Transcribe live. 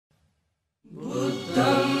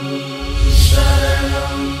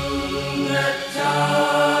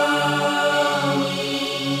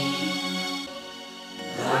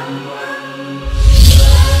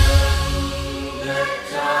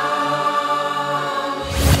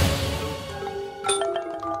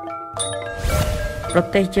ប្រ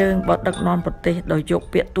ទេសយើងបើដឹកនាំប្រទេសដោយយក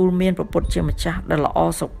ពាក្យទូលមានប្រពុតជាម្ចាស់ដែលល្អ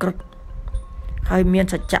សុក្រិតហើយមាន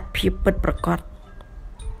សច្ចភាពពិតប្រាកដ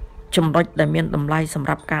ចំណុចដែលមានតម្លៃសម្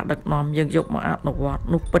រាប់ការដឹកនាំយើងយកមកអនុវត្ត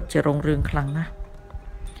នោះពិតជារុងរឿងខ្លាំងណាស់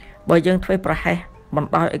បើយើងធ្វើប្រហែសប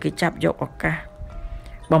ណ្ដោយឲ្យគេចាប់យកឱកាស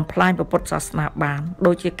បំផ្លាញពុទ្ធសាសនាបាន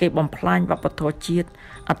ដូចជាគេបំផ្លាញវប្បធម៌ជាតិ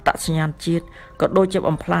អត្តសញ្ញាណជាតិក៏ដូចជា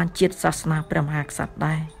បំផ្លាញជាតិសាសនាព្រះមហាក្សត្រ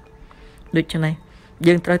ដែរដូច្នេះ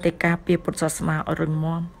យើងត្រូវតែការពារពុទ្ធសាសនាឲ្យរឹង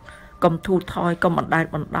មាំកុំធូរថយកុំបណ្តែត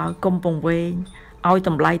បណ្ដោយកុំពង្វេងឲ្យត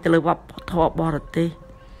ម្លៃទៅលើវប្បធម៌បរទេស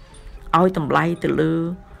ឲ្យតម្លៃទៅលើ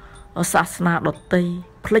សាសនាដទៃ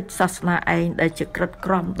ភ្លេចសាសនាឯងដែលជាក្រិត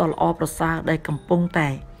ក្រមដ៏ល្អប្រសើរដែលកំពុងតែ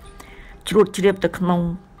ជ្រួតជ្រាបទៅក្នុង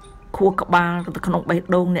ខួរក្បាលទៅក្នុងបេះ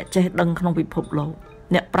ដូងអ្នកចេះដឹងក្នុងពិភពលោក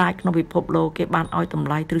អ្នកប្រាជ្ញក្នុងពិភពលោកគេបានឲ្យតម្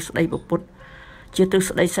លៃទ្រឹស្ដីពុទ្ធជាទ្រឹ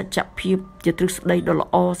ស្ដីសច្ចភាពជាទ្រឹស្ដីដ៏ល្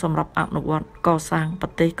អសម្រាប់អនុវត្តកសាងប្រ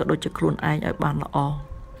ទេសក៏ដូចជាខ្លួនឯងឲ្យបានល្អ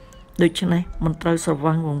ដូច្នេះមិនត្រូវស្រ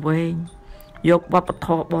វឹងវង្វេងយកវប្បធ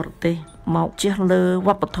ម៌បរទេសមកជះលើវ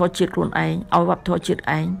ប្បធម៌ជាតិខ្លួនឯងឲ្យវប្បធម៌ជាតិ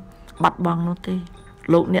ឯងបាត់បង់នោះទេ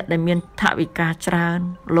លោកអ្នកដែលមានថវិកាច្រើន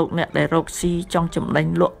លោកអ្នកដែលរកស៊ីចង់ចំណេញ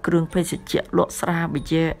លក់គ្រឿងភេសជ្ជៈលក់ស្រាប៊ី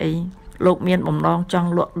យ៉ាអីលោកមានបំណងចង់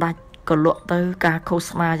លក់ដាច់ក៏លក់ទៅការឃោស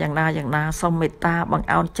នាយ៉ាងណាសូមមេត្តាបង្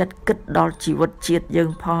អោនចិត្តគិតដល់ជីវិតជាតិយើ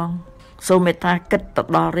ងផងសូមមេត្តាគិតទៅ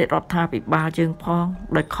ដល់រាជរដ្ឋាភិបាលយើងផង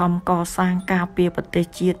ដោយខំកសាងការពារប្រទេស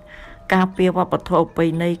ជាតិការពារវប្បធម៌ប្រពៃ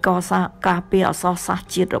ណីកសាងការពារអក្សរសាស្ត្រ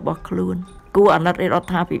ជាតិរបស់ខ្លួនគួរអាណិតរាជរ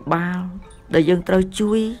ដ្ឋាភិបាលដែលយើងត្រូវ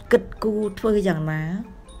ជួយគិតគូរធ្វើយ៉ាងណា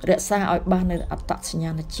រក្សាឲ្យបាននៅអត្តសញ្ញា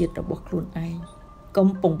ណជាតិរបស់ខ្លួនឯងកុំ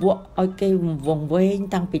ពង្វក់ឲ្យគេវង្វេង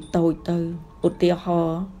តាំងពីតូចទៅឧទាហរ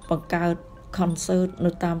ណ៍បង្កើត concert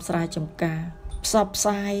នៅតាមស្រែចម្ការផ្សព្វផ្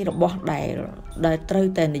សាយរបស់ដែលត្រូវ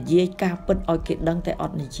តែនិយាយការពិតឲ្យគេដឹងតែអ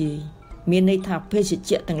ត់និយាយមានន័យថាភេសជ្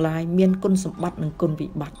ជៈទាំងឡាយមានគុណសម្បត្តិនិងគុណវិ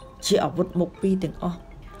បត្តិជាអាវុធមុខពីរទាំងអស់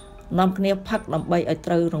នាំគ្នាផឹកដើម្បីឲ្យ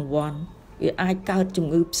ត្រូវរង្វាន់វាអាចកើតជំ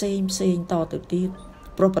ងឺផ្សេងតទៅទៀត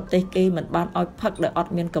ព្រោះប្រទេសគេមិនបានឲ្យផឹកដែលអ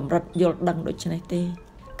ត់មានកម្រិតយល់ដឹងដូច្នេះទេ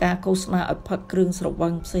ការឃោសនាឲ្យផឹកគ្រឿងស្រវឹ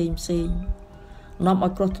ងផ្សេងនាំឲ្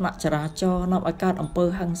យគ្រោះថ្នាក់ចរាចរណ៍នាំឲ្យកើតអំពើ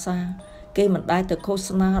ហិង្សាគេមិនដែលទៅឃោស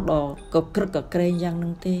នាដល់កក្រឹកកក្រែងយ៉ាងនឹ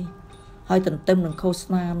ងទេហើយទន្ទឹមនឹងឃោស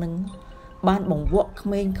នានឹងបានបង្វក់ក្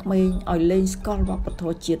មេងៗឲ្យលេងស្គាល់វប្បធ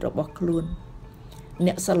ម៌ជាតិរបស់ខ្លួន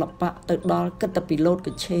អ្នកសិល្បៈទៅដល់គិតតែពីលោតក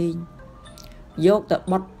ញ្ឆេងយកតែ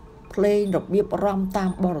បទភ្លេងរបៀបរំតាម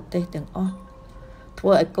បរទេសទាំងអស់ធ្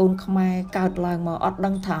វើឲ្យកូនខ្មែរកើតឡើងមកអត់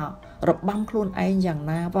ដឹងថារបាំខ្លួនឯងយ៉ាង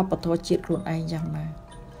ណាវប្បធម៌ជាតិខ្លួនឯងយ៉ាងណា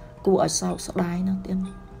គួរឲ្យសោកស្ដាយណាស់ទៀត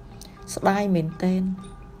ស្ដាយមែនទែន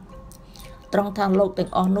ត្រង់ថាលោកទាំ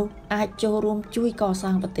ងអស់នោះអាចចូលរួមជួយក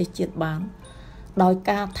សាងប្រទេសជាតិបានដោយ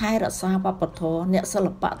ការថែរក្សាវប្បធម៌អ្នកសិ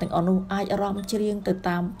ល្បៈទាំងអស់នោះអាចរំច្រៀងទៅ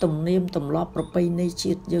តាមទំនៀមទម្លាប់ប្រពៃណី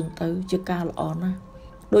ជាតិយើងទៅជាការល្អណាស់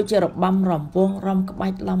ដូចជារបាំរំវងរំក្បា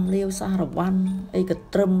ច់ឡំលាវសារវ័នអីក៏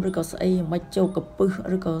ត្រឹមឬក៏ស្អីមិនចូលកពឹស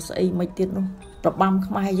ឬក៏ស្អីមិនទៀតនោះរបាំ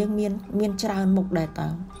ខ្មែរយើងមានច្រើនមុខដែរតើ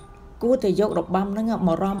គួរតែយករបាំហ្នឹងម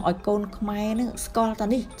ករំឲ្យកូនខ្មែរហ្នឹងស្គាល់ថា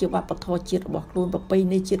នេះជាវប្បធម៌ជាតិរបស់ខ្លួនប្រពៃ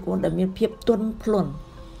ណីជាតិខ្លួនដែលមានភាពទន់ភ្លន់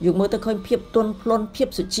យើងមើលទៅឃើញភាពទន់ភ្លន់ភាព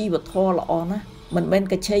សុជីវធម៌ល្អណាស់មិនមែន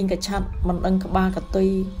កឆេងកឆាត់មិនដឹងក្បាលកតុយ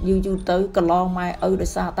យូរទៅកន្លងម៉ែឪដោយ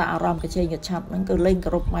សារតែអារម្មណ៍កឆេងកឆាត់ហ្នឹងគឺលេងគោ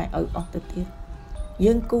រពម៉ែឪអស់ទៅទៀត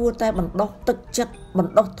យើងគួរតែបណ្ដុះទឹកចិត្តប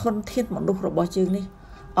ណ្ដុះធនធានមនុស្សរបស់យើងនេះ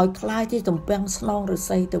ឲ្យคล้ายជាទំពាំងស្នងឫស្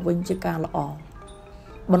សីទៅវិញជាការល្អ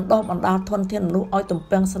បណ្ដុះបណ្ដាលធនធានមនុស្សឲ្យទំ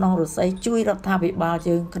ពាំងស្នងឫស្សីជួយរដ្ឋាភិបាល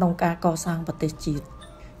យើងក្នុងការកសាងប្រទេសជាតិ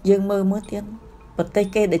យើងមើលទៀតប្រទេស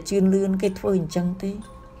គេដែលជឿនលឿនគេធ្វើអញ្ចឹងទេ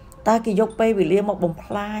តើគេយកពេលវេលាមកបំ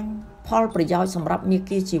ផ្លាញផលប្រយោជន៍សម្រាប់មា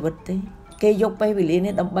គ៌ាជីវិតទេគេយកពេលវេលា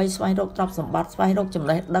នេះដើម្បីស្វែងរកទ្រព្យសម្បត្តិស្វែងរកចំ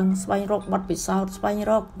ណេះដឹងស្វែងរកបទពិសោធន៍ស្វែង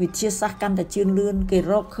រកវិទ្យាសាស្ត្រកាន់តែជឿនលឿនគេ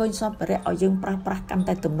រកឃើញសម្ភារៈឲ្យយើងប្រើប្រាស់កាន់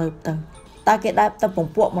តែទំនើបទៅតើគេដែលទៅព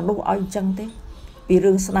ង្ពួកមនុស្សឲ្យអញ្ចឹងទេពី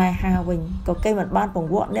រឿងស្នេហាវិញក៏គេមិនបានព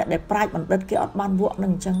ង្វក់អ្នកដែលប្រាជ្ញបណ្ឌិតគេអត់បានវក់នឹ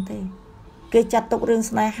ងអញ្ចឹងទេគេចាត់ទុករឿង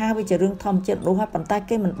ស្នេហាវាជារឿងធម្មជាតិនោះហើយប៉ុន្តែ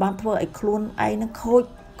គេមិនបានធ្វើឲ្យខ្លួនឯងនឹងខូច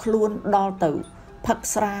ខ្លួនដល់ទៅផឹក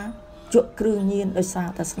ស្រាជក់គ្រឿងញៀនដោយសារ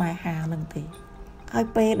តែស្នេហានឹងទេហើយ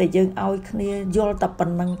ពេលដែលយើងឲ្យគ្នាយល់តែប៉ុ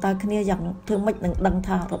ណ្្នឹងតើគ្នាយ៉ាងធ្វើម៉េចនឹងដឹង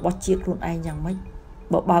ថារបស់ជាតិខ្លួនឯងយ៉ាងម៉េច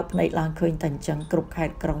បើកភ្នែកឡើងឃើញតែអញ្ចឹងគ្រប់ខេ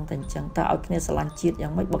ត្តក្រុងតែអញ្ចឹងតើឲ្យគ្នាស្រឡាញ់ជាតិយ៉ា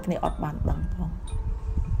ងម៉េចបើគ្នាអត់បានដឹងផង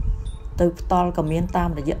ទៅផ្ដាល់ក៏មានតាម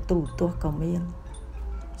រយៈទូរទស្សន៍ក៏មាន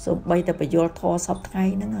សូម្បីតែបញ្យលធរសពថ្ងៃ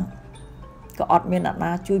ហ្នឹងក៏អត់មានអ្នក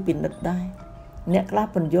ណាជួយពិនិត្យដែរអ្នកខ្លះ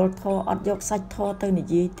បញ្យលធរអត់យកសាច់ធរទៅនិ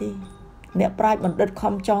យាយទេអ្នកប្រាជ្ញបណ្ឌិត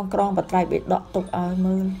ខំចងក្រងបត្រៃបិដកទុកឲ្យ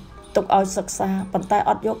មើលទុកឲ្យសិក្សាប៉ុន្តែ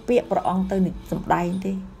អត់យកពាក្យព្រះអង្គទៅសម្ដែង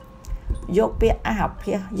ទេ យកពាក្យអា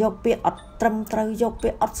ភាសយកពាក្យអត់ត្រឹមត្រូវយកពា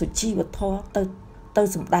ក្យអត់សុជីវធម៌ទៅ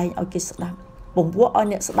សម្ដែងឲ្យគេស្ដាប់បង្វក់ឲ្យ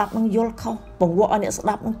អ្នកស្ដាប់នឹងយល់ខុសបង្វក់ឲ្យអ្នកស្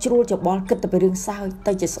ដាប់នឹងជ្រួលច្បល់គិតទៅពីរឿងសើច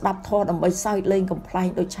ទៅជាស្ដាប់ធម៌ដើម្បីសើចលេងកំ pl ែង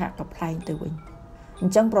ដោយឆាកកំ pl ែងទៅវិញអ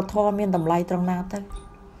ញ្ចឹងប្រធមមានតម្លៃត្រង់ណាទៅ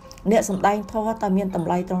អ្នកសម្ដែងធម៌តើមានតម្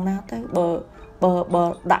លៃត្រង់ណាទៅបើ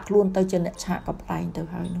ដាក់ខ្លួនទៅជាអ្នកឆាកកំ pl ែងទៅ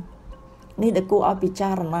ហើយនោះនេះដែលគួរឲ្យពិចា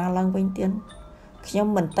រណាឡើងវិញទៀតខ្ញុំ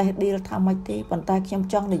មិនតេះឌីលថាម៉េចទេប៉ុន្តែខ្ញុំ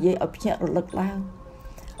ចង់និយាយឲ្យភ្ញាក់រលឹកឡើង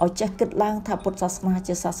ឲ្យចេះគិតឡើងថាពុទ្ធសាសនា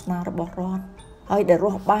ជាសាសនារបស់រដ្ឋហើយដែលរ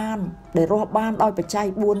ស់បានដោយបច្ច័យ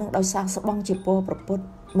4នឹងដោយសារស្បង់ជាពរប្រពុត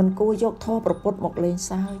មិនគួរយកធម៌ប្រពុតមកលេង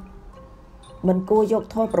សើចមិនគួរយក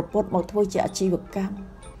ធម៌ប្រពុតមកធ្វើជាអាជីវកម្ម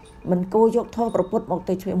មិនគួរយកធម៌ប្រពុតមក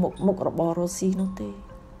ទៅធ្វើមុខរបររស់ស៊ីនោះទេ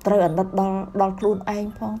ត្រូវអាណិតដល់ខ្លួនឯង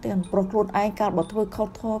ផងទេព្រោះខ្លួនឯងកាលបើធ្វើខុស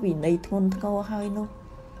ធម៌វិន័យធ្ងន់ធ្ងរហើយនោះ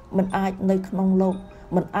มันអាចនៅក្នុងលោក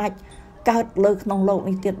มันអាចកើតលើក្នុងលោក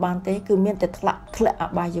នេះទៀតបានទេគឺមានតែធ្លាក់អ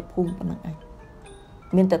បាយភូមិប៉ុណ្ណឹងឯង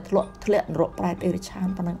មានតែធ្លាក់នរកប្រែតអេរឆាន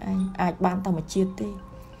ប៉ុណ្ណឹងឯងអាចបានតែមួយជាតិទេ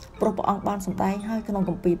ព្រោះព្រះអង្គបានសម្ដែងហើយក្នុង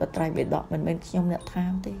គម្ពីរបត្រៃបិដកមិនមែនខ្ញុំអ្នកថា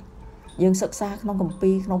មទេយើងសិក្សាក្នុងគម្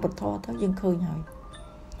ពីរក្នុងពធទៅយើងឃើញហើយ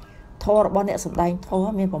ធម៌របស់អ្នកសម្ដែងធ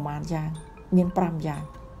ម៌មានប្រមាណយ៉ាងមាន5យ៉ាង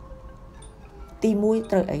ទី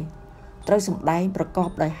1ត្រូវអីត្រូវសម្ដែងប្រកប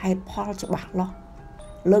ដោយហេតុផលច្បាស់លាស់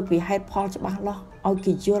លើកពីហេតុផលច្បាស់លាស់ឲ្យ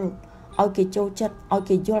គេយល់ឲ្យគេចូលចិត្តឲ្យ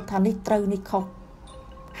គេយល់ថានេះត្រូវនេះខុស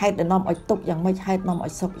ហេតុដែលនាំឲ្យទុកយ៉ាងម៉េចហេតុនាំឲ្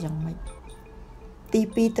យសុខយ៉ាងម៉េចទី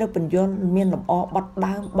2ត្រូវបញ្យល់មានលំអបត់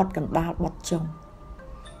ដើមបត់កណ្ដាលបត់ចុង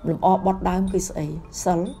លំអបត់ដើមគឺស្អី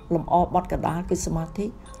សិលលំអបត់កណ្ដាលគឺសមាធិ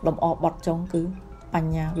លំអបត់ចុងគឺប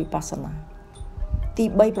ញ្ញាវិបស្សនាទី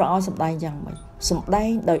3ប្រឲ្យសម្ដែងយ៉ាងម៉េចសម្ដែ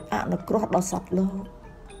ងដោយអនុគ្រោះដល់សត្វលោក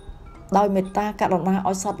ដោយមេត្តាករុណា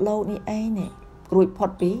ឲ្យសត្វលោកនេះឯងនេះរួចផុត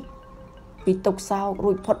ពីទុក្ខសោក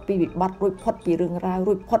រួចផុតពីវិបត្តិរួចផុតពីរឿងរ៉ាវ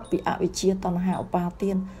រួចផុតពីអវិជ្ជាតណ្ហាឧបា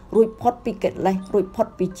ទានរួចផុតពីកិលេសរួចផុត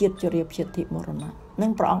ពីជាតិជរាភយតិមរណៈនឹ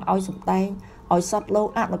ងព្រះអង្គឲ្យសម្ដែងឲ្យសត្វលោក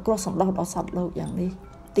អនុគ្រោះសម្ដោះដល់សត្វលោកយ៉ាងនេះ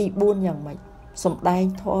ទី4យ៉ាងម៉េចសម្ដែង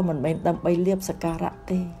ធម៌មិនមែនដើម្បីលៀបសក្ការៈ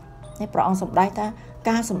ទេនេះព្រះអង្គសម្ដែងថា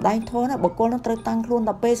ការសម្ដែងធម៌ណាបុគ្គលនឹងត្រូវតាំងខ្លួន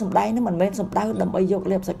ដល់ពេលសម្ដែងនេះមិនមែនសម្ដៅដើម្បីយក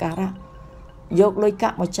លៀបសក្ការៈយកលុយកា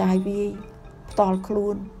ក់មកចាយវាយផ្ទាល់ខ្លួ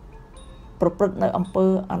នប្រព្រឹត្តនៅអំពើ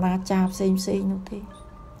អនាចារផ្សេងនោះទេ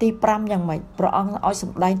ទី5យ៉ាងម៉េចព្រះអង្គឲ្យស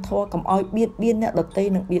ម្ដែងធម៌កុំឲ្យបៀតបៀនអ្នកដទៃ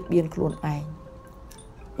និងបៀតបៀនខ្លួនឯង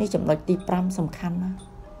នេះចំណុចទី5សំខាន់ណាស់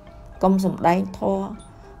កុំសម្ដែងធម៌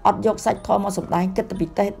អត់យកសាច់ធម៌មកសម្ដែងគិតទៅពី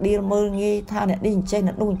តេះឌីលមើលងាយថាអ្នកនេះអញ្ចេះ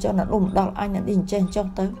អ្នកនោះអញ្ចឹងអ្នកនោះមិនដល់អញអ្នកនេះអញ្ចេះអញ្ចឹង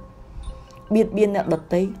ទៅបៀតបៀនអ្នកដ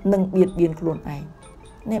ទៃនិងបៀតបៀនខ្លួនឯង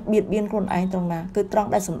នេះបៀតបៀនខ្លួនឯងត្រង់ណាគឺត្រង់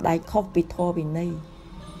ដែលសម្ដែងខុសពីធម៌វិន័យ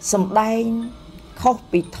សម្ដែងខុស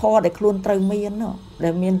ពីធម៌ដែលខ្លួនត្រូវមានដែ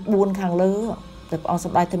លមាន4ខាងលើតែព្រះអង្គស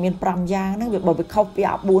ម្ដែងថាមាន5យ៉ាងហ្នឹងវាបើវាខុសពី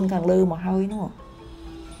4ខាងលើមកហើយនោះ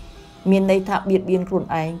មានន័យថាបៀតបៀនខ្លួន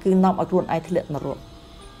ឯងគឺនាំឲ្យខ្លួនឯងធ្លាក់នរក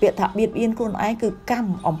ពាក្យថាបៀតបៀនខ្លួនឯងគឺកម្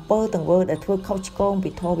មអំពើទាំងវើដែលធ្វើខុសឆ្គងពី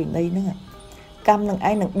ធម៌វិន័យហ្នឹងកម្មនឹង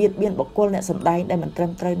ឯងនឹងបៀតបៀនបុគ្គលអ្នកសម្ដែងដែលមិនត្រឹ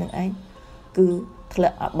មត្រូវនឹងឯងគឺធ្លា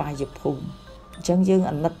ក់អបាយភូមិអញ្ចឹងយើង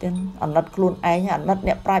អាណិតខ្លួនឯងអាណិត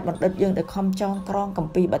អ្នកប្រាជ្ញបណ្ឌិតយើងដែលខំចងក្រងគ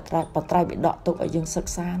ម្ពីរបត្រៃបិដកទុកឲ្យយើងសិ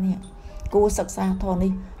ក្សានេះគួរសិក្សាធម៌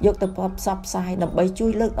នេះយកទៅផ្សព្វផ្សាយដើម្បីជួ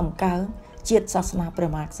យលើកតម្កើងជាតិសាសនាព្រះ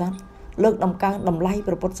មហាក្សត្រលើកតម្កើងតម្លៃ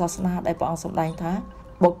ព្រះពុទ្ធសាសនាដែលព្រះអង្គសម្ដែងថា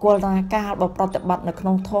បុគ្គលណាកាលបើប្រតិបត្តិនៅក្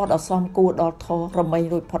នុងធម៌ដ៏សមគួរដល់ធម៌រមែង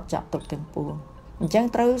រួចផុតចាកទុក្ខទាំងពួងអញ្ចឹង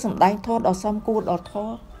ត្រូវសម្ដែងធម៌ដ៏សមគួរដល់ធ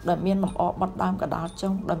ម៌ដែលមានលំអបត់ដើមកដាលចុ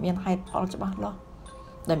ងដែលមានហេតុផលច្បាស់លាស់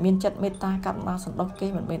ដែលមានចិត្តមេត្តាករុណាសន្តោសគេ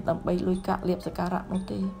មិនមែនដើម្បីលួចកាក់លៀបសក្ការៈនោះ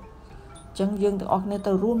ទេអញ្ចឹងយើងទាំងអស់គ្នាត្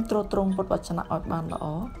រូវរួមទ្រទ្រង់ពុទ្ធវចនៈឲ្យបានល្អ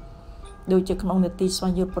ដូចជាក្នុងនេតិស្វែ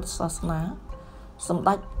ងយល់ពុទ្ធសាសនាសម្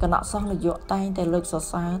ដេចគណៈសង្ឃនាយកតែងតែលើកសរ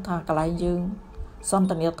សើរថាកន្លែងយើងសន្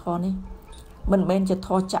តានាធម៌នេះមិនមែនជាធ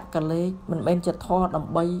ម៌ចក្រលេខមិនមែនជាធម៌ដើ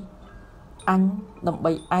ម្បីអញដើម្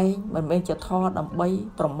បីឯងមិនមែនជាធម៌ដើម្បី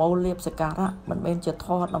ប្រមូលលៀបសក្ការៈមិនមែនជាធ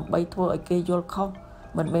ម៌ដើម្បីធ្វើឲ្យគេយល់ខុស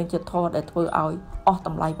មិនមែនជាធម៌ដែលធ្វើឲ្យអស់ត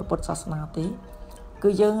ម្លៃពុទ្ធសាសនាទេគឺ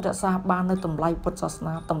យើងរក្សាបាននៅតម្លៃពុទ្ធសាស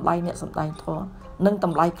នាតម្លៃអ្នកសម្ដែងធម៌និងត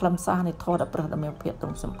ម្លៃខ្លឹមសារនៃធម៌ដែលព្រះដ៏មានភាពទ្រ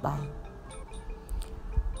ង់សម្ដែង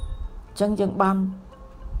អញ្ចឹងយើងបាន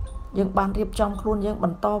រៀបចំខ្លួនយើងប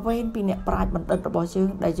ន្តវេនពីអ្នកប្រាជ្ញបណ្ឌិតរបស់យើង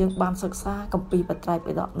ដែលយើងបានសិក្សាគម្ពីរបត្រៃ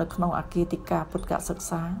បិដកនៅក្នុងអគារទីការពុទ្ធកសិក្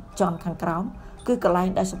សាចន្ទខាងក្រោមគឺកន្លែង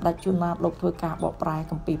ដែលសម្ដេចជួនណាតលោកធ្វើការបកប្រែ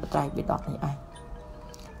គម្ពីរបត្រៃបិដកនេះឯង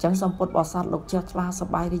ចឹងសូមពុទ្ធបរិស័ទលោកជ្រះថ្លាស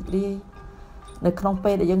ប្បាយរីករាយនៅក្នុង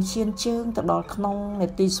ពេលដែលយើងឈានជើងទៅដល់ក្នុងនេ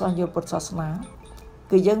តិស្វែងយល់ពុទ្ធសាសនា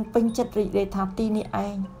គឺយើងពេញចិត្តរីករាយថាទីនេះឯ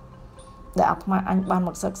ងដែលអាត្មាអញបានម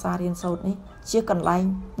កសិក្សារៀនសូត្រនេះជាកន្លែង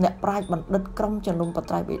អ្នកប្រាជ្ញបណ្ឌិតក្រុមជំនុំប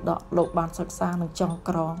ត្រៃបិដកលោកបានសិក្សានិងចង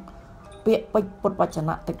ក្រង ពាក្យពេចន៍ពុទ្ធវច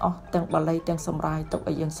នៈទាំងអស់ទាំងបាលីទាំងសម្រាយទុក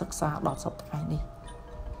ឲ្យយើងសិក្សាដល់សប្តាហ៍នេះ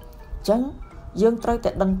អញ្ចឹងយើងត្រូវតែ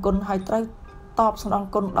ដឹងគុណហើយត្រូវតបស្នង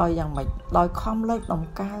គុណដោយយ៉ាងម៉េចដោយខំលើកដំ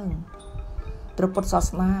កើងព្រះពុទ្ធសាស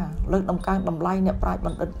នាលើកដំកើងតម្លៃអ្នកប្រាជ្ញប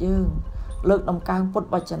ណ្ឌិតយើងលើកដំកើងពុទ្ធ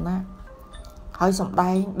វចនៈហើយសម្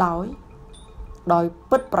ដែងដោយ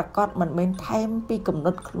ពិតប្រកបមិនមែនថែមពីគំ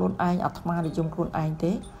និតខ្លួនឯងអាត្មានិយមខ្លួនឯង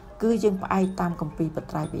ទេគឺយើងផ្អែកតាមគម្ពីរប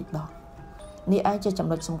ត្រៃបិដកនេះឯងជាចំ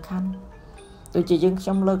ណុចសំខាន់ដូចជាយើងខ្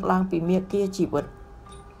ញុំលើកឡើងពីមាគ៌ាជីវិត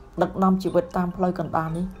ដឹកនាំជីវិតតាមផ្លូវកណ្ដាល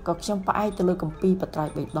នេះក៏ខ្ញុំផ្អែកទៅលើគម្ពីរបត្រៃ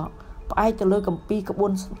បិដកផ្អែកទៅលើគម្ពីរក្បួ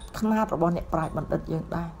នខ្នាតរបស់អ្នកប្រាជ្ញបណ្ឌិតយើង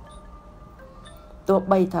ដែរទោះ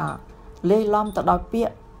បីថាលេីឡំទៅដោយពា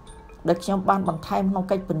ក្យដែលខ្ញុំបានបន្ថែមក្នុង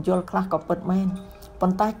កិច្ចបញ្យលខ្លះក៏ពិតមែនប៉ុ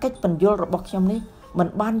ន្តែកិច្ចបញ្យលរបស់ខ្ញុំនេះមិន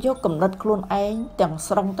បានយកគំនិតខ្លួនឯងទាំង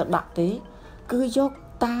ស្រុងទៅដាក់ទេគឺយក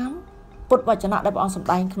តាមពុទ្ធវចនៈដែលព្រះអង្គសម្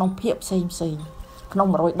ដែងក្នុងភាគផ្សេងក្នុង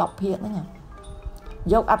110ភាគហ្នឹង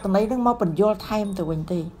យកអត្ថន័យហ្នឹងមកបញ្យលថែមទៅវិញ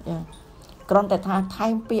ទេគ្រាន់តែថាថែ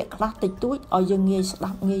មពាក្យខ្លះតិចតួចឲ្យយើងងាយស្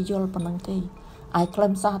ដាប់ងាយយល់ប៉ុណ្្នឹងទេឯខ្លឹ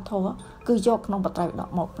មសារធម៌គឺយកក្នុងបត្រៃបិដក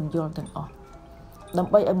មកបញ្យលទាំងអស់ដើ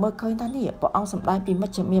ម្បីឲ្យមើលឃើញថានេះព្រះអង្គសម្ដែងពីម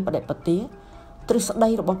ជ្ឈិមាបដិបទាទ្រឹស្ដី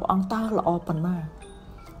របស់ព្រះអង្គតើល្អប៉ុណ្ណា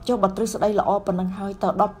ចុះបើទ្រឹស្ដីល្អប៉ុណ្ណឹងហើយតើ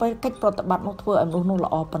ដល់ពេលកិច្ចប្រតិបត្តិនោះធ្វើឲ្យមនុស្សនោះ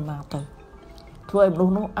ល្អប៉ុណ្ណាទៅធ្វើឲ្យមនុ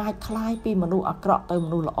ស្សនោះអាចคล้ายពីមនុស្សអាក្រក់ទៅម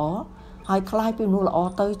នុស្សល្អហើយคล้ายពីមនុស្សល្អ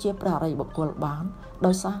ទៅជាព្រះអរិយបុគ្គលបាន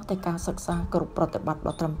ដោយសារតែការសិក្សាគ្រប់ប្រតិបត្តិ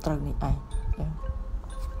ដ៏ត្រឹមត្រូវនេះឯង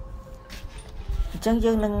អញ្ចឹង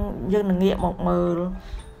យើងនឹងងាកមកមើល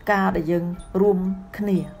ការដែលយើងរួមគ្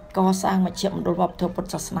នាកសាងមជ្ឈមណ្ឌលវប្បធម៌ពុទ្ធ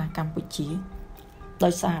សាសនាកម្ពុជាដោ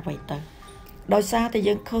យសារអ្វីទៅដោយសារតែ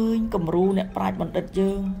យើងឃើញគំរូអ្នកប្រាជ្ញបណ្ឌិត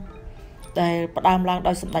យើងដែលផ្ដើមឡើង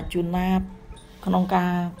ដោយសម្ដេចជួនណាតក្នុងកា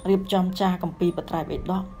ររៀបចំចារគម្ពីរបត្រៃបិដ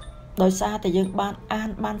កដោយសារតែយើងបានអាន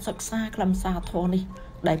បានសិក្សាខ្លឹមសារធម៌នេះ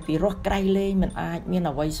ដែលពីរោះក្រៃលែងមិនអាចមាន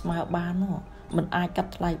អ្វីស្មើបានមិនអាចកា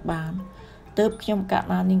ត់ថ្លៃបានទើបខ្ញុំក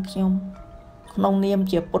ណានាងខ្ញុំក្នុងនាម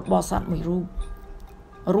ជាពុទ្ធបរិស័ទមួយរូប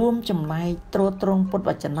រួមចំណែកទ្រទ្រង់ពុទ្ធ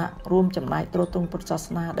វចនៈរួមចំណែកទ្រទ្រង់ពុទ្ធសាស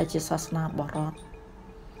នាដែលជាសាសនាបរត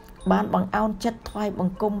បានបង្អោនចិត្តថ្វាយប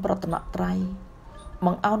ង្គំប្រតនត្រ័យប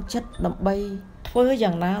ង្អោនចិត្តដើម្បីធ្វើ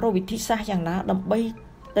យ៉ាងណារកវិធីសាស្ត្រយ៉ាងណាដើម្បី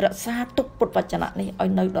រក្សាទុកពុទ្ធវចនៈនេះឲ្យ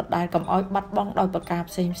នៅដដែលកុំឲ្យបាត់បង់ដោយប្រការ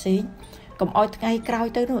ផ្សេងកុំឲ្យថ្ងៃក្រោយ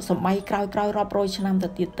ទៅនោះសម័យក្រោយរាប់រយឆ្នាំទៅ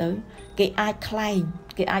ទៀតទៅគេអាចខ្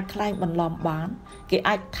លែងបន្លំបានគេ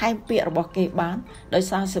អាចថែមពាក្យរបស់គេបានដោយ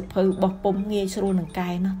សារសិភៅបោះពុំងាយស្រួលនឹងកែ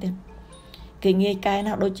ណាស់ទៀតគេងាយកែ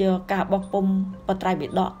ណាស់ដូចជាការបោះពុំបត្រៃបិ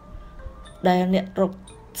ដកដែលអ្នករក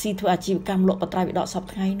ស៊ីធ្វើអាជីវកម្មលក់បត្រៃបិដកសប្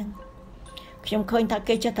តាហ៍ថ្ងៃហ្នឹងខ្ញុំឃើញថា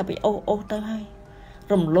គេចេះតែไปអូសទៅហើយ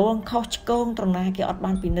រំលងខុសឆ្គងត្រណាគេអត់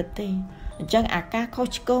បានពិនិត្យទេអញ្ចឹងអាការខុស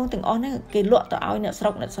ឆ្គងទាំងអស់ហ្នឹងគេលក់ទៅឲ្យអ្នកស្រុ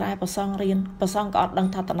កអ្នកស្រែប្រសងរៀនប្រសងក៏អត់ដឹង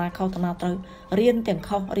ថាតាណាខុសតាណាត្រូវរៀនទាំង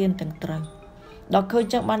ខុសរៀនទាំងត្រូវដល់ឃើញ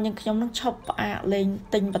ចឹងបានយើងខ្ញុំនឹងឈប់ផ្អាកលេង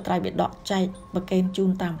ទិញបត្រៃបិដកចែកប្រកេនជូ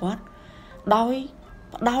នតាមវត្តដោយ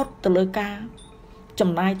ផ្ដោតទៅលើការចំ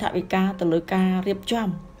ណាយថវិកាទៅលើការរៀបចំ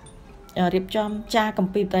ចារគ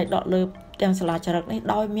ម្ពីរបត្រៃបិដកលើទាំងសាលាចរិតនេះ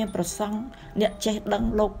ដោយមានប្រសង់អ្នកចេះដឹង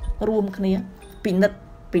លោករួមគ្នាពិនិត្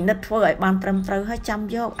យធ្វើឲ្យបានត្រឹមត្រូវហើយចាំ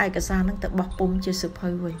យកឯកសារនឹងទៅបោះពុម្ពជាសៀវភៅ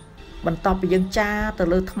វិញបន្ទាប់ពីយើងចារទៅ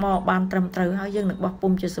លើថ្មបានត្រឹមត្រូវហើយយើងនឹងបោះពុ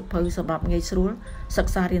ម្ពជាសៀវភៅសម្រាប់ងាយស្រួលសិ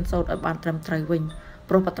ក្សារៀនសូត្រឲ្យបានត្រឹមត្រូវវិញ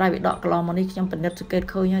ព្រោះបត្រៃបិដកកន្លងមកនេះខ្ញុំពិនិត្យសង្កេត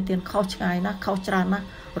ឃើញហើយទៀតខុសឆ្ងាយណាស់ខុសច្រើនណាស់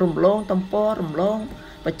រំលងទំព័ររំលង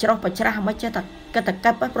បច្ច្រាស់មិនចេះតែកត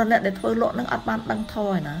កັບឲ្យប្រណិតដែលធ្វើលក់នឹងអត់បានដឹងធ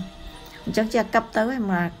រឯណាអញ្ចឹងជាកັບទៅឯង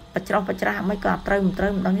មកបច្ច្រាស់មិនក៏អត់ត្រូវមិន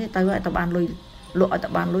ដឹងទេទៅឲ្យតែបានលុយលក់ឲ្យតែ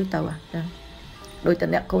បានលុយទៅចាដោយតែ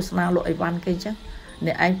អ្នកឃោសនាលក់អីវ៉ាន់គេអញ្ចឹង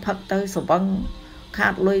អ្នកឯងផឹកទៅស្វឹងខា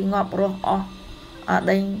តលុយងាប់រស់អស់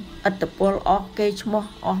ដេញឥទ្ធិពលអស់គេឈ្មោះ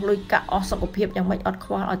អស់លុយកាក់អស់សុខភាពយ៉ាងម៉េចអត់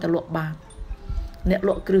ខ្វល់ឲ្យតែលក់បានអ្នកល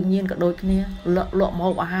ក់គ្រឿងញៀនក៏ដូចគ្នាលក់ម្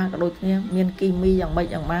ហូបអាហារក៏ដូចគ្នាមានគីមីយ៉ាងម៉េច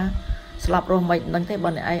យ៉ាងម៉ាស្លាប់រស់មិនដឹងទេបើ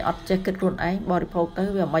អ្នកឯងអត់ចេះគិតខ្លួនឯងបរិភោគទៅ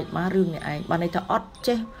វាមិនមករឿងអ្នកឯងបានន័យថាអត់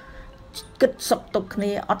ចេះគិតសុខទុក្ខគ្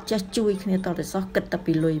នាអត់ចេះជួយគ្នាតទៅសោះគិតតែ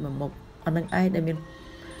ពីលុយមួយមុខអានឹងឯងដែល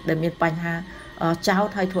មានបញ្ហាចោត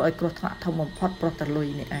ហើយធ្វើឲ្យគ្រោះថ្នាក់ធំបំផុតប្រទលុយ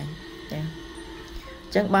នេះឯងចាអ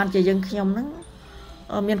ញ្ចឹងបានជាយើងខ្ញុំហ្នឹង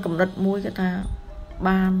មានកំណត់មួយគេថា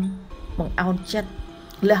បានបង្អោនចិត្ត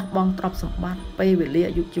លះបង់ទ្រព្យសម្បត្តិពេលវេលា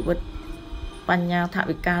អាយុជីវិតបញ្ញាថ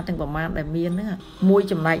វិកាទាំងប្រមាណដែលមានហ្នឹងមួយ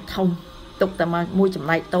ចំណែកធំទុកតែមួយចំ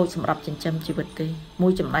ណែកតូចសម្រាប់ចិញ្ចឹមជីវិតទេមួ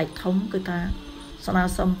យចំណែកធំគឺថាស្នើ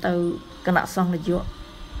សុំទៅគណៈសង្ឃនាយក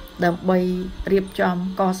ដើម្បីរៀបចំ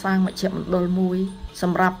កសាងមជ្ឈមណ្ឌលមួយស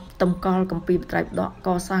ម្រាប់តម្កល់គម្ពីរបត្រៃបិដកក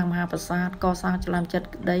សាងមហាប្រាសាទកសាងចល័នចិត្ត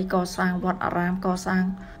ក្តីកសាងវត្តអារាមកសាង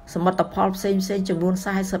សមិទ្ធផលផ្សេងចំនួន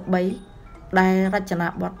43 ដែលរចនា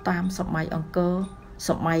បថតាមសម័យអង្គរស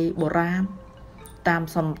ម័យបុរាណតាម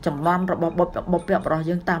ចំណន់របស់បុព្វបុរស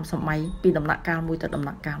យើងតាមសម័យពីដំណាក់កាលមួយទៅដំ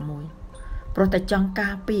ណាក់កាលមួយព្រោះតែចង់កា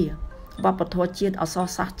រពារវប្បធម៌ជាតិអក្សរ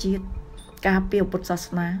សាស្ត្រជាតិការពារពុទ្ធសាស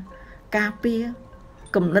នាការពារ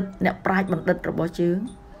គំនិតអ្នកប្រាជ្ញបណ្ឌិតរបស់យើង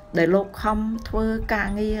ដែលលោកខំធ្វើការ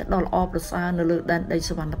ងារដ៏ល្អប្រសើរនៅលើដែនដី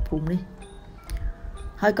សុវណ្ណភូមិនេះ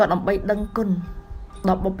ហើយក៏ដើម្បីដឹងគុណដ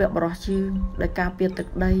ល់បុព្វបុរសយើងដែលការពារទឹក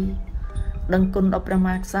ដីដឹងគុណដល់ព្រះម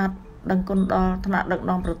ហាក្សត្រដឹងគុណដល់ថ្នាក់ដឹក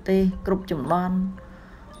នាំប្រទេសគ្រប់ចំនួន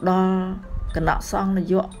ដល់គណៈសង្ឃនា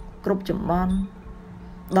យកគ្រប់ចំនួន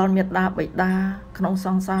ដល់មេដាបិតាក្នុងស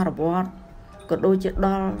ង្សារវត្តក៏ដូចជាដ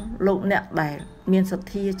ល់លោកអ្នកដែលមានសទ្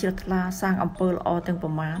ធាជ្រះថ្លាសាងអំពើល្អទាំងប្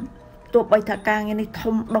រមាណទោះបីថាការងារនេះ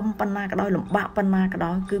ធំដុំប៉ុណ្ណាក៏ដោយលំបាកប៉ុណ្ណាក៏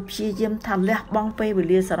ដោយគឺព្យាយាមថាលះបង់ពេលវេ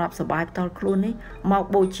លាសម្រាប់សប្បាយផ្ទាល់ខ្លួននេះមក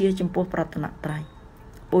បូជាចំពោះប្រតនត្រ័យ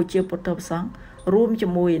បូជាពុទ្ធប្រសង្ឃរួមជា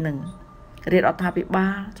មួយនឹងរាជរដ្ឋាភិបា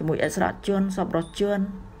លជាមួយអិសរាជជនសប្បុរសជន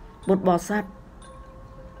បុត្របរិស័ទ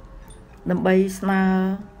ដើម្បីស្នើ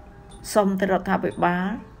សុំទៅរដ្ឋាភិបាល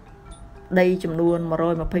ដីចំនួន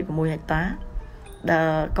126ហិកតាដែល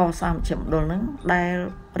កសាងមជ្ឈមណ្ឌលហ្នឹងដែល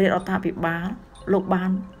រាជរដ្ឋាភិបាលលោកបា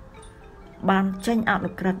នចេញអ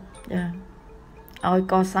នុក្រឹត្យឲ្យ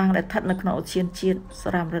កសាងដែលស្ថិតនៅក្នុងឧទ្យានជាតិស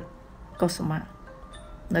រាមរិទ្ធកុសុមា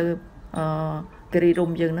នៅគិរីរ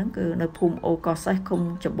ម្យយើងហ្នឹងគឺនៅភូមិអូកោសេះឃុំ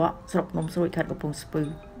ច្បក់ស្រុកភ្នំស្រួយខេត្តកំពង់ស្ពឺ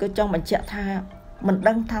គឺចង់បញ្ជាក់ថាមិន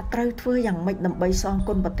ដឹងថាត្រូវធ្វើយ៉ាងម៉េចដើម្បីសង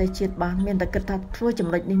គុណប្រទេសជាតិបានមានតែគិតថាធ្វើចំ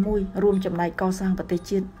ណុចនេះមួយរួមចំណែកកសាងប្រទេស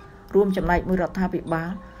ជាតិរួមចំណែកមួយរដ្ឋាភិបាល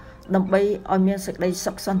ដើម្បីឲ្យមានសេចក្តី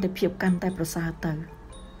សុខសន្តិភាពកាន់តែប្រសើរទៅ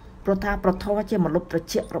ព្រោះថាប្រធរជាមលុបត្រ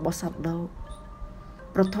ជាក់របស់សត្វលោក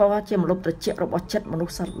ប្រធរជាមលុបត្រជាក់របស់ចិត្តមនុ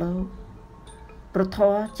ស្សសត្វលោកប្រធ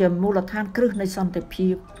រជាមូលដ្ឋានគ្រឹះនៃសន្តិភា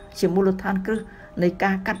ពជាមូលដ្ឋានគ្រឹះនៃ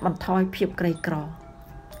ការកាត់បន្ថយភាពក្រីក្រ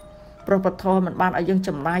ព្រោះប្រធរមិនបានឲ្យយើង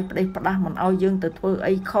ចំណាយផ្ដេសផ្ដាស់មិនឲ្យយើងទៅធ្វើ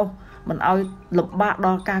អីខុសមិនឲ្យលំបាកដ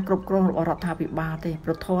ល់ការគ្រប់គ្រងរបស់រដ្ឋាភិបាលទេ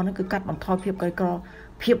ប្រធរនេះគឺកាត់បន្ថយភាពក្រីក្រ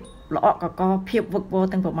ភាពល្អក់កកភាពវឹកវរ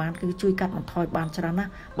ទាំងប្រមាណគឺជួយកាត់បន្ថយបានច្រើនណា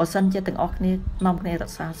ស់បើសិនជាទាំងអស់គ្នានាំគ្នារ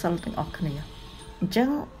ក្សាសិលទាំងអស់គ្នាអញ្ចឹង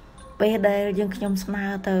ពេលដែលយើងខ្ញុំស្នើ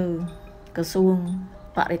ទៅក្រសួង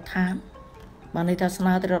បរិស្ថានបានន័យថាស្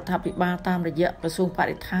នើទៅរដ្ឋាភិបាលតាមរយៈក្រសួងប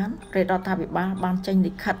រិស្ថានរាជរដ្ឋាភិបាលបានចេញ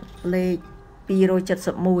លិខិតលេខ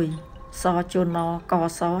271សជនក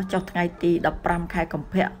សចុះថ្ងៃទី15ខែកុម្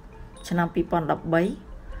ភៈឆ្នាំ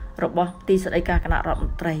2013របស់ទីស្តីការគណៈរដ្ឋម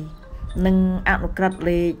ន្ត្រីនិងអនុក្រឹត្យ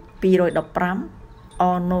លេខ215អ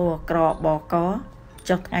នក្របក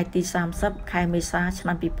ចុះថ្ងៃទី30ខែមេសាឆ្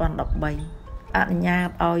នាំ2013អនុញ្ញាត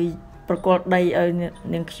ឲ្យប្រគល់ដីឲ្យ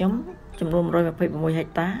នាងខ្ញុំចំនួន126ហិក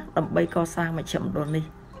តាដើម្បីកសាងមជ្ឈមណ្ឌលនេះ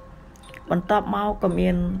បន្ទាប់មកក៏មា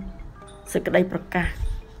នសេចក្តីប្រកាស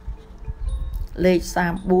លេខ3414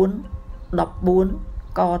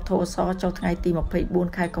កធសចុះថ្ងៃទី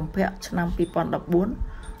24ខែកុម្ភៈឆ្នាំ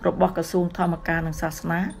2014របស់ក្រសួងធម្មការនិងសាស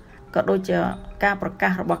នាក៏ដូចជាការប្រកា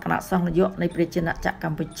សរបស់គណៈសង្ឃនាយកនៃប្រជាណាចក្រក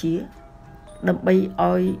ម្ពុជាដើម្បី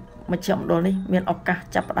ឲ្យមជ្ឈមណ្ឌលនេះមានឱកាស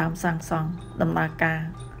ចាប់ផ្ដើមសាងសង់ដំណើរ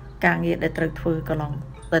ការងារដែលត្រូវធ្វើកន្លង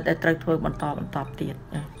តែត្រូវធ្វើបន្តទៀត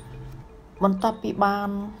បន្ទាប់ពីបាន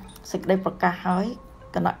សេចក្តីប្រកាសហើយ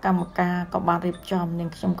គណៈកម្មការក៏បានរៀបចំនាង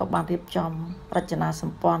ខ្ញុំក៏បានរៀបចំរចនាស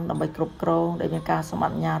ម្ព័ន្ធដើម្បីគ្រប់គ្រងដែលមានការសម្ប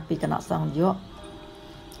ញ្ញាពីគណៈសង្ឃនាយក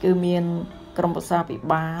គឺមានក្រុមប្រឹក្សាពិ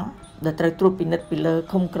បាលដែលត្រូវត្រួតពិនិត្យពីលើ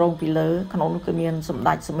ឃុំក្រងពីលើក្នុងនោះគឺមានសម្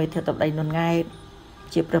ដេចសមេធាតុបដីនុនង៉ែត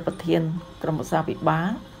ជាព្រះប្រធានក្រុមប្រឹក្សាពិបាល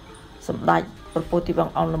សម្ដេចព្រះពោធិវ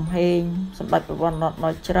ង្សអនលំហេងសម្ដេចព្រះវណ្ណណ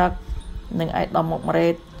យច្រឹកនិងឯកឧត្តមមុខម៉ារ៉េ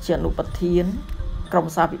តជាអនុប្រធានក្រុមប្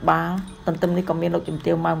រឹក្សាពិបាលទន្ទឹមនេះក៏មានលោកជំ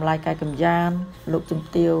ទាវម៉ៅម្លាយកែកំយ៉ានលោកជំ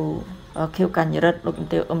ទាវខៀវកញ្ញរិទ្ធលោកជំ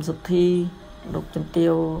ទាវអឹមសុធីលោកជំទា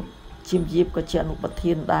វជាមជីបក៏ជាអនុប្រ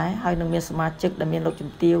ធានដែរហើយនឹងមានសមាជិកដែលមានលោកជំ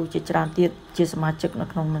ទាវជាច្រើនទៀតជាសមាជិកនៅ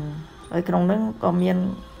ក្នុងនឹងហើយក្នុងនឹងក៏មាន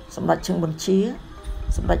សម្ដេចឈឹងប៊ុនជា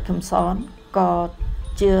សម្ដេចខឹមសនក៏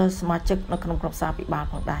ជាសមាជិកនៅក្នុងក្រុមប្រឹក្សាពិបាល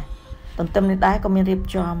ផងដែរទន្ទឹមនេះដែរក៏មានរៀប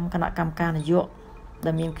ចំគណៈកម្មការនយោបាយ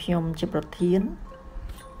ដែលមានខ្ញុំជាប្រធាន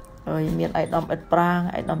ហើយមានឯកឧត្តមអ៊ិតប្រាងឯ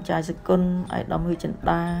កឧត្តមចាយសគុណឯកឧត្តមហ៊ឺចិន្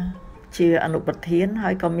តាជាអនុប្រធានហើ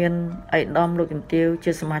យក៏មានឯកឧត្តមលោកជំទាវ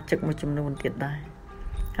ជាសមាជិកមួយចំនួនទៀតដែរ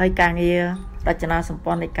ហើយការងាររចនាសម្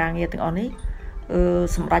ព័ន្ធនៃការងារទាំងអស់នេះ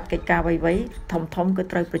សម្រាប់កិច្ចការអ្វីៗធំគឺ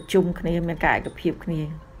ត្រូវប្រជុំគ្នាមានការឯកភាពគ្នា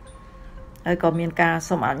ហើយក៏មានការ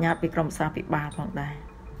សូមអនុញ្ញាតពីក្រុមប្រឹក្សាពិបាលផងដែរ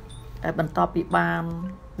តែបន្ទាប់ពីបាន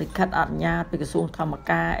លិខិតអនុញ្ញាតពីក្រសួងធម្ម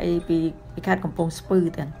ការពីខេត្តកំពង់ស្ពឺ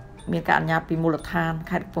ទៀតមានការអនុញ្ញាតពីមូលដ្ឋាន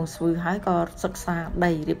ខេត្តកំពង់ស្ពឺហើយក៏សិក្សា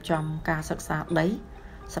ដីរៀបចំការសិក្សាដី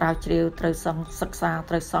ស្រាវជ្រាវត្រូវសិក្សា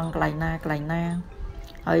ត្រូវសង់កន្លែងណា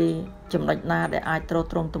ហើយចំណុចណាដែលអាចទ្រ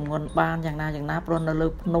ទ្រង់ទម្ងន់បានយ៉ាងណាព្រោះនៅលើ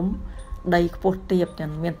ភ្នំដីខ្ពស់ទាបទាំ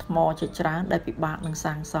ងមានថ្មជាច្រើនដែលពិបាកនឹង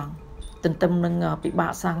សាងសង់ទន្ទឹមនឹងពិបា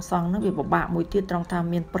កសាងសង់ហ្នឹងវាពិបាកមួយទៀតត្រង់ថា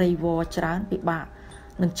មានព្រៃវល្លិច្រើនពិបាក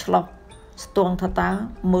នឹងឆ្លោះស្ទង់ថាតើ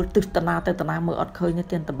មើលទិសតាទៅតាមើលអត់ឃើញទេ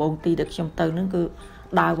ទាំងដំបងទីដែលខ្ញុំទៅហ្នឹងគឺ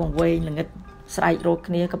ដើរវង្វេងល្ងិតស្រែករក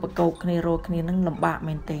គ្នាក៏ប្រកោកគ្នារកគ្នាហ្នឹងលំបាក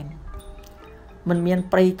មែនទែនมันមាន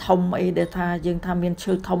ព្រៃធំអីដែលថាយើងថាមាន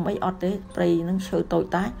ឈើធំអីអត់ទេព្រៃហ្នឹងឈើតូច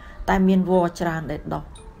តែមានវល្លិច្រើនដែលដុះ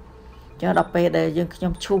ចឹងដល់ពេលដែលយើងខ្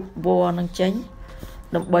ញុំឈូសវល្លិហ្នឹងចេញ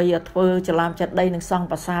ដើម្បីធ្វើចលាមចិត្តដីនឹងសង់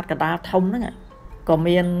ប្រាសាទកដាលធំហ្នឹងក៏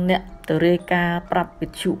មានអ្នកទៅរាយការណ៍ប្រាប់វិ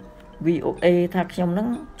ទ្យុ VOA ថាខ្ញុំហ្នឹង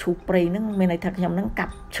ឈូសព្រៃហ្នឹងមានន័យថាខ្ញុំហ្នឹងកា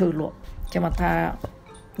ប់ឈើលក់ចាំថា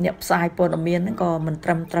អ្នកផ្សាយព័ត៌មានហ្នឹងក៏មិនត្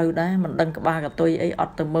រឹមត្រូវដែរមិនដឹងក្បាលកតុយអីអ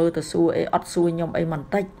ត់ទៅមើលទៅសួរអីអត់សួរខ្ញុំអីបន្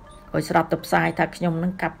តិចហើយស្រាប់ទៅផ្សាយថាខ្ញុំហ្នឹ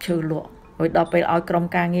ងកាប់ឈើលក់ហើយដល់ពេលឲ្យក្រុម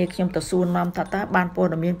ការងារខ្ញុំទៅសួរនាំថាតើបានព័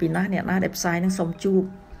ត៌មានពីណាអ្នកណាដែលផ្សាយហ្នឹងសុំជួប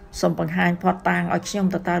សុំបង្ហាញផតតាងឲ្យខ្ញុំ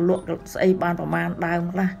តើលក់ស្អីបានប្រមាណដើម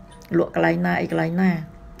ខ្លះលក់កន្លែងណាអីកន្លែងណា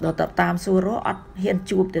ដល់ទៅតាមសួររកអត់ហ៊ាន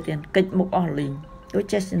ជួបទៅទៀតកិច្ចមុខអស់លីងដូច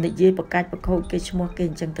ចេះនិយាយប្រកាច់ប្រខូចគេឈ្មោះគេ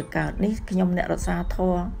អញ្ចឹងទៅកើតនេះខ្ញុំអ្នករក្សាធ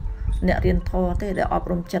ម៌អ្នករៀនធម៌ទេដែលអប់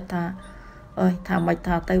រំចិត្តថាអើយថាមិន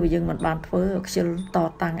ថាទៅយើងមិនបានធ្វើខ្ជិលត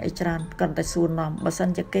តាំងអីច្រើនគ្រាន់តែសួរនាំបើសិន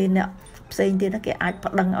ជាគេអ្នកផ្សេងទៀតគេអាច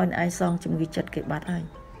ប្តឹងឲ្យឯងសងជំងឺចិត្តគេបាត់ហើយ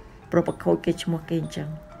ប្រប្រខូចគេឈ្មោះគេអញ្ចឹង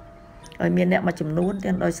ហើយមានអ្នកមួយចំនួន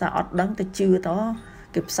ទៀតដោយសារអត់ដឹងទៅជឿត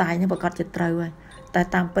គេផ្សាយនេះប្រកាសជាត្រូវហើយតែ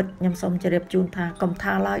តាមពិតខ្ញុំសូមជម្រាបជូនថាកុំ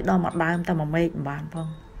ថាឡើយដល់មួយដើមតែមួយមេឃមិនបានផង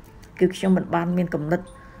គឺខ្ញុំមិនបានមានកំណត់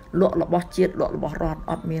លក់របស់ជាតិលក់របស់រដ្ឋ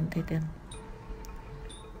អត់មានទេទៀត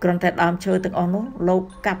គ្រាន់តែដើមឈើទាំងអស់នោះលោក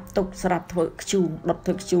កាប់ទុកស្រាប់ធ្វើខ្ជូងដុតធ្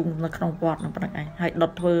វើខ្ជូងនៅក្នុងវត្តនឹងប៉ុណ្្នឹងឯងហើយដុ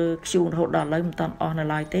តធ្វើខ្ជូងរហូតដល់ឥឡូវមិនតាន់អស់នៅ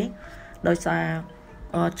ឡើយទេដោយសារ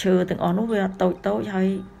ឈើទាំងអស់នោះវាតូចហើយ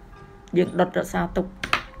យើងដុតរក្សាទុក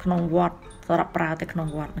ក្នុងវត្តសម្រាប់ប្រើតែក្នុង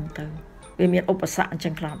វត្តហ្នឹងទៅវាមានឧបសគ្គអញ្ចឹ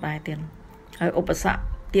ងខ្លះដែរទៀតហើយឧបសគ្គ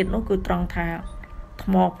ទៀតនោះគឺត្រង់ថាថ្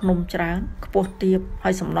មភ្នំច្រើនខ្ពស់ទាបហើ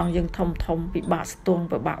យសំណង់យើងធំពិបាកស្ទង់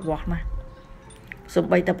ពិបាកវាស់ណាស់សំ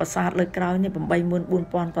បីតែប្រាសាទលើក្រោយនេះ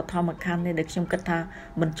 84000 បឋមខណ្ឌនេះដែលខ្ញុំគិតថា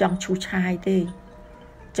មិនចង់ឈូសឆាយទេ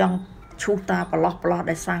ចង់ឈូសតាប្រឡោះ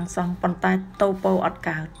ដែលសាងសង់ប៉ុន្តែតូពោអត់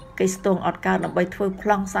កើតគេស្ទង់អត់កើតដើម្បីធ្វើប្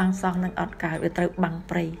លង់សាងសង់នឹងអត់កើតវាត្រូវបាំង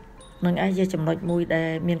ព្រៃនឹងឯងជាចំណុចមួយដែល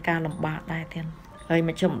មានការលំបាកដែរទៀតហើយម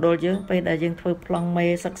ជ្ឈមណ្ឌលយើងពេលដែលយើងធ្វើប្លង់មេ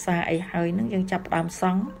សិក្សាអីហើយនឹងយើងចាប់ផ្ដើមស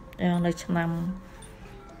ង់នៅឆ្នាំ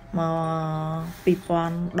2015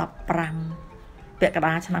ពាក់កណ្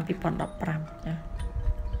ដាលឆ្នាំ2015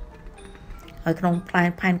ហើយក្នុង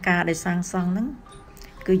ផែនការដែលសាងសង់ហ្នឹង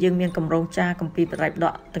គឺយើងមានកម្រងចាគម្ពីរបរិបដ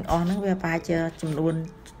កទាំងអស់ហ្នឹងវាប្រហែលជាចំនួន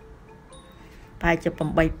ប្រហែលជា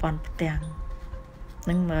 8000 ផ្ទាំងហ្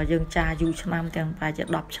នឹងយើងចាយូរឆ្នាំទាំងប្រហែលជា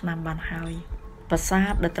10ឆ្នាំបានហើយប្រាសា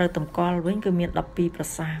ទដែលត្រូវតម្កល់វិញគឺមាន12ប្រា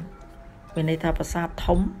សាទមានន័យថាប្រាសាទ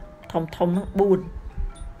ធំហ្នឹង4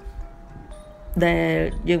ដែល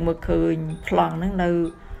យើងមើលឃើញប្លង់ហ្នឹង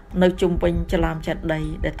នៅជុំវិញចលាមចេតិយ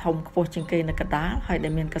ដែលធំខ្ពស់ជាងគេនៅកណ្ដាលហើយដែ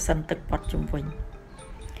លមានកសិនទឹកព័ទ្ធជុំវិញ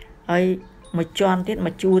ហើយមួយជាន់ទៀត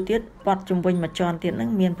មួយជួរទៀតព័ទ្ធជុំវិញមួយជាន់ទៀតហ្នឹង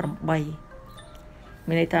មាន8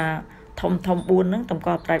មានន័យថាធំ4ហ្នឹងតម្ក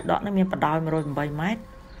ល់ត្រៃដកហ្នឹងមានបណ្ដោយ108ម៉ែត្រ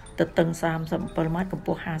ទទឹង37ម៉ែត្រកម្ព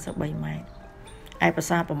ស់53ម៉ែត្រឯប្រា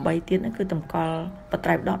សាទ8ទៀតហ្នឹងគឺតម្កល់បត្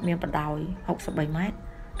រៃដកមានបណ្ដោយ63ម៉ែត្រ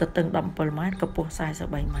ទទឹង17ម៉ែត្រកម្ពស់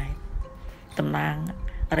43ម៉ែត្រតំណាង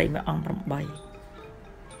អរិយមេអង្គ8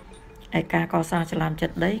ឯការកសាងចលាមចេ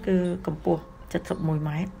តិយគឺកម្ពស់71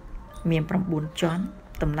ម៉ែត្រមាន9ជាន់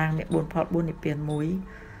តំណាងមេ4ផល4និព្វាន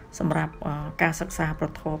1សម្រាប់ការសិក្សាប្រ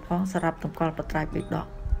ធមផងសម្រាប់តម្កល់បត្រៃបិដក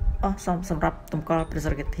សម្រាប់តម្កល់ព្រះស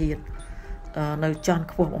រគធាតុនៅជាន់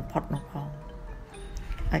ខ្ពស់បំផុតនោះផង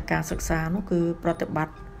ហើយការសិក្សានោះគឺប្រតិបត្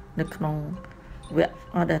តិនៅក្នុងវគ្គ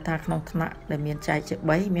ដែលថាក្នុងថ្នាក់ដែលមានចែកជា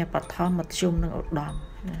3មានបឋមមធ្យមនិងឧត្តម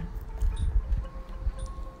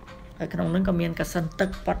ហើយក្នុងនោះក៏មានកសិនទឹក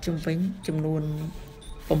ព័ទ្ធជុំវិញចំនួន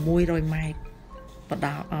600ម៉ែត្រប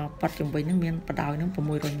ដោព័ទ្ធជុំវិញនឹងមានបដោយនឹង600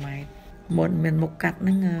ម៉ែត្រមានមុខកាត់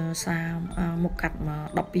នឹងមុខកាត់ម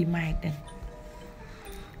ក12ម៉ែត្រទេ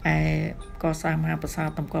ឯកសាងមហាប្រាសាទ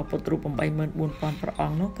តម្កល់ពុទ្ធរូប 84000 ព្រះអ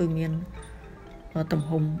ង្គនោះគឺមានទំ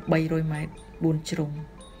ហំ300ម៉ែត្រ4ជ្រុង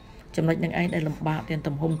ចំណុចនឹងឯងដែលលំបាកទាំង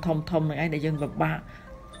ទំហំធំនឹងឯងដែលយើងពិបាក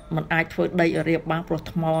มันអាចធ្វើដីឲ្យរាបបានព្រោះ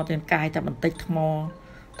ថ្មទាំងកាយតែបន្តិចថ្ម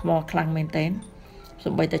ខ្លាំងមែនទែនសូ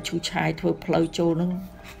ម្បីតែឈូសឆាយធ្វើផ្លូវចូលនឹង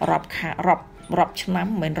រាប់ឆ្នាំ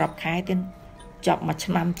មិនមែនរាប់ខែទេចាប់មួយ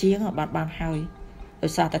ឆ្នាំជាងបានហើយដោ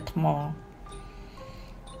យសារតែថ្ម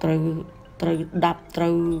ត្រូវដាប់ត្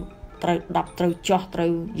រូវចោះត្រូ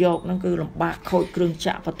វយកហ្នឹងគឺលំបាកខូចគ្រឿង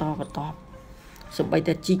ចាក់បន្ត សម្បី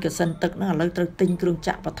តែជីកសិនទឹកហ្នឹងឥឡូវត្រូវទិញគ្រឿង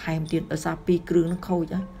ចាក់បន្ថែមទៀតដោយសារ2គ្រឿងហ្នឹងខូច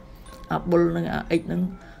ហើយអាបុលនឹងអាអិចហ្នឹង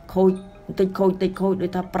ខូចបន្តិចខូចដូ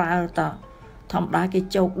ចថាប្រើតាធម្មតាគេ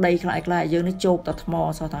ជោគដីខ្លាយយើងនេះជោគតែថ្ម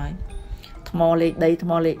សោះតែថ្មលេខដី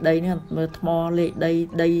នេះមើលថ្មលេខ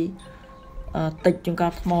ដីតិចជាងកា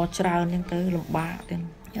រថ្មច្រើនហ្នឹងទៅលំបាកទៀត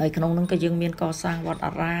ហើយក្នុងហ្នឹងក៏យើងមានកសាងវត្ត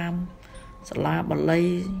អារាមសាលាបាលី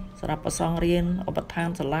សម្រាប់ប្រសង់រៀនឧបដ្ឋាន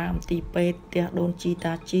សាលាមន្ទីរពេទ្យផ្ទះដូនជី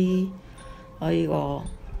តាជីហើយក៏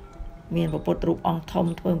មានព្រះពុទ្ធរូបអង្គធំ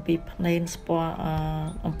ធ្វើអំពីភ្នែនស្ពាន់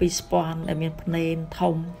អំពីស្ពាន់ដែលមានភ្នែន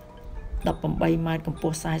ធំ18ម៉ែត្រកម្ព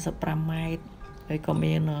ស់45ម៉ែត្រហើយក៏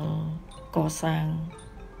មានកសាង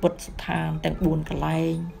ពុទ្ធស្ថានទាំង4កន្លែ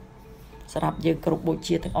ងសម្រាប់យើងគ្រប់បូ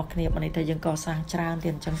ជាទាំងអស់គ្នាបើនេះថាយើងកសាងច្រើនទៀ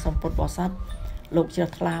តអញ្ចឹងសូមពុទ្ធបរិស័ទលោកជ្រះ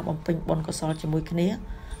ថ្លាបំពេញបុណ្យកុសលជាមួយគ្នា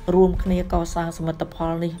រួមគ្នាកសាងសមិទ្ធផ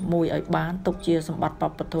លនេះមួយឲ្យបានទុកជាសម្បត្តិ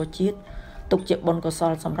បព្វធម៌ជាតិទុកជាបុណ្យកុស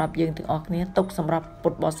លសម្រាប់យើងទាំងអស់គ្នាទុកសម្រាប់ពុ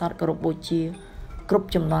ទ្ធបរិស័ទគោរពបូជាគ្រប់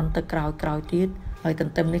ចំនួនទៅក្រោយទៀតហើយទ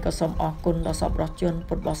ន្ទឹមនេះក៏សូមអរគុណដល់សពរស់ជន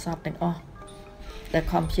ពុទ្ធបរិស័ទទាំងអស់ដែល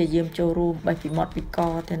ខំព្យាយាមចូលរួមបេះពីមាត់ពីក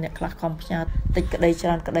ទៅអ្នកខ្លះខំផ្ញើតិចក្តីច្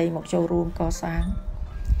រើនក្តីមកចូលរួមកសាង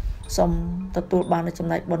សូមទទួលបាននូវចំ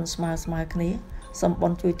ណែកបុណ្យស្មើគ្នាសូមបុ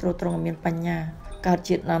ណ្យជួយទ្រទ្រង់ឲ្យមានបញ្ញាកើត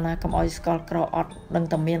ជាតិណាកុំឲ្យស្កល់ក្រអត់នឹង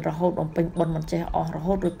តែមានរហូតបំពេញបុណ្យមិនចេះអស់រ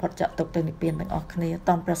ហូតរួចផុតចាក់ទុកទៅនិព្វានទាំងអស់គ្នា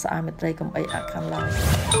តំព្រះសាមេត្រីកំអីអខណ្ឌឡើ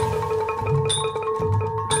យ